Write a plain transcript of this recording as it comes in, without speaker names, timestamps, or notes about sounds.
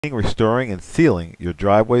Restoring and sealing your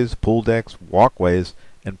driveways, pool decks, walkways,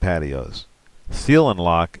 and patios. Seal and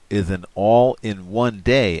Lock is an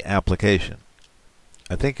all-in-one-day application.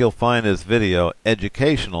 I think you'll find this video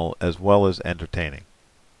educational as well as entertaining.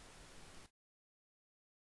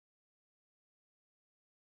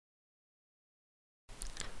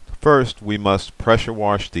 First, we must pressure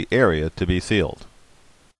wash the area to be sealed.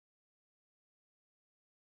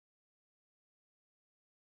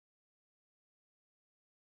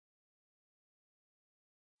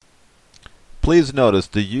 Please notice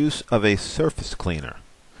the use of a surface cleaner.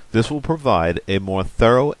 This will provide a more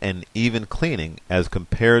thorough and even cleaning as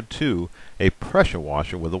compared to a pressure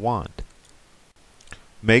washer with a wand.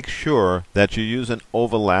 Make sure that you use an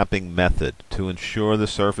overlapping method to ensure the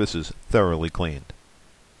surface is thoroughly cleaned.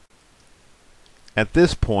 At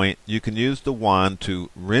this point, you can use the wand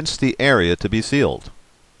to rinse the area to be sealed.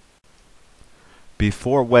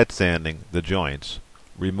 Before wet sanding the joints,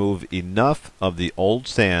 remove enough of the old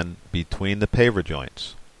sand between the paver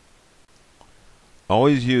joints.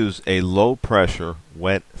 Always use a low pressure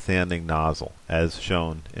wet sanding nozzle as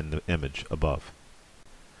shown in the image above.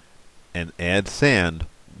 And add sand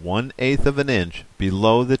 1/8 of an inch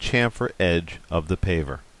below the chamfer edge of the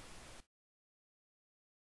paver.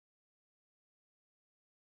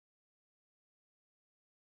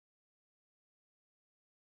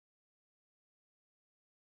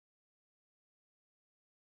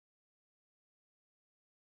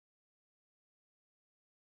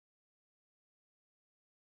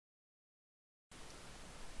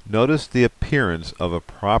 Notice the appearance of a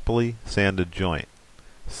properly sanded joint.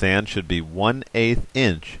 Sand should be 1/8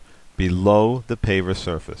 inch below the paver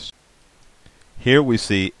surface. Here we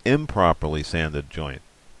see improperly sanded joint.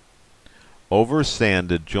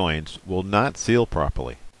 Over-sanded joints will not seal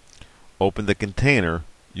properly. Open the container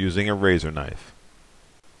using a razor knife.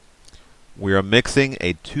 We are mixing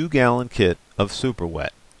a 2-gallon kit of super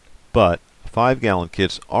wet, but 5-gallon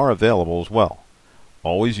kits are available as well.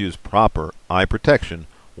 Always use proper eye protection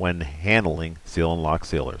when handling seal and lock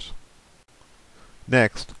sealers.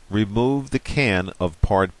 Next, remove the can of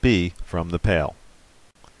Part B from the pail.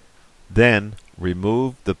 Then,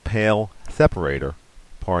 remove the pail separator.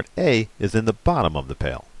 Part A is in the bottom of the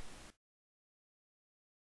pail.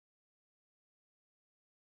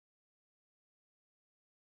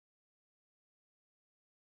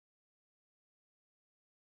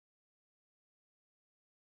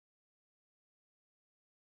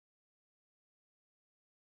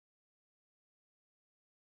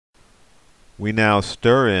 We now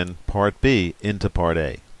stir in Part B into Part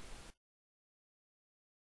A.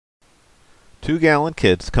 2-gallon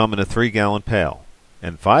kits come in a 3-gallon pail,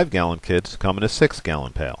 and 5-gallon kits come in a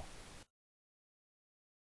 6-gallon pail.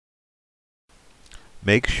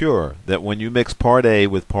 Make sure that when you mix Part A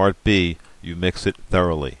with Part B, you mix it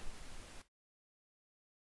thoroughly.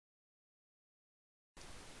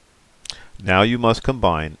 Now you must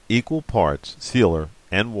combine equal parts sealer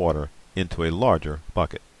and water into a larger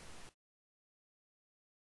bucket.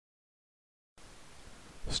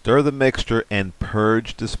 Stir the mixture and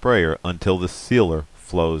purge the sprayer until the sealer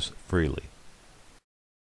flows freely.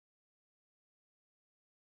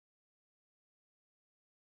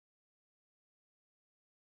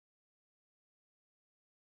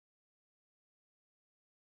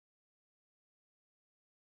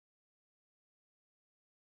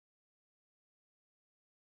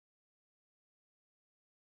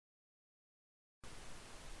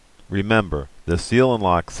 Remember, the seal and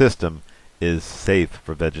lock system is safe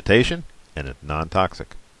for vegetation and it's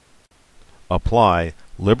non-toxic. Apply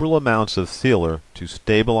liberal amounts of sealer to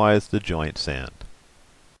stabilize the joint sand.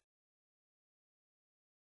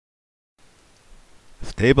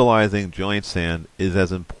 Stabilizing joint sand is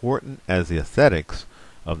as important as the aesthetics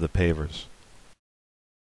of the pavers.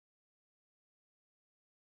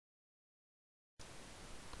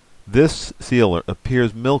 This sealer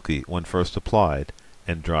appears milky when first applied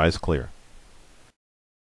and dries clear.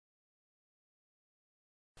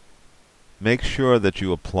 Make sure that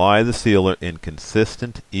you apply the sealer in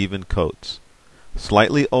consistent, even coats,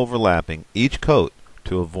 slightly overlapping each coat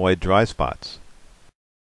to avoid dry spots.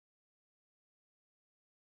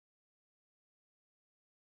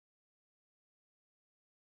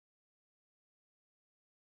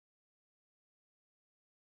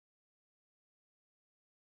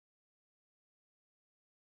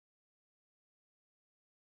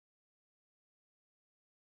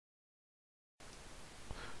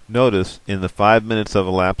 Notice in the 5 minutes of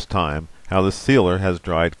elapsed time how the sealer has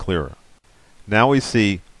dried clearer. Now we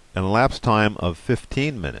see an elapsed time of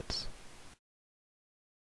 15 minutes.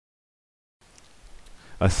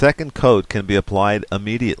 A second coat can be applied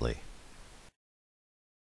immediately.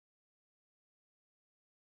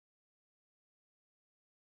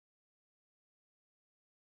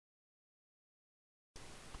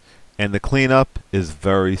 And the cleanup is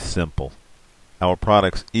very simple. Our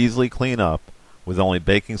products easily clean up with only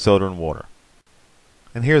baking soda and water.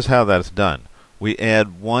 And here's how that's done. We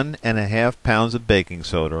add 1.5 pounds of baking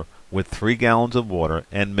soda with 3 gallons of water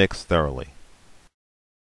and mix thoroughly.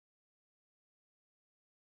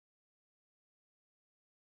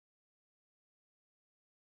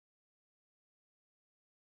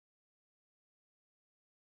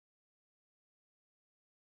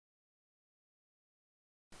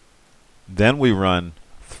 Then we run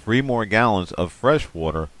 3 more gallons of fresh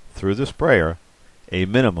water through the sprayer, a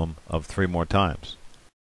minimum of 3 more times.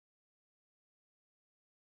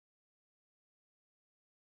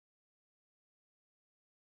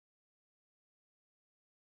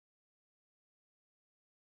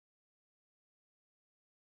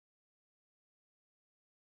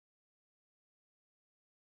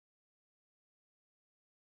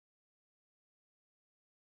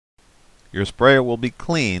 Your sprayer will be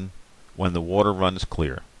clean when the water runs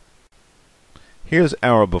clear. Here's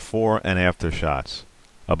our before and after shots.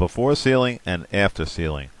 A before sealing and after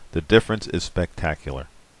sealing. The difference is spectacular.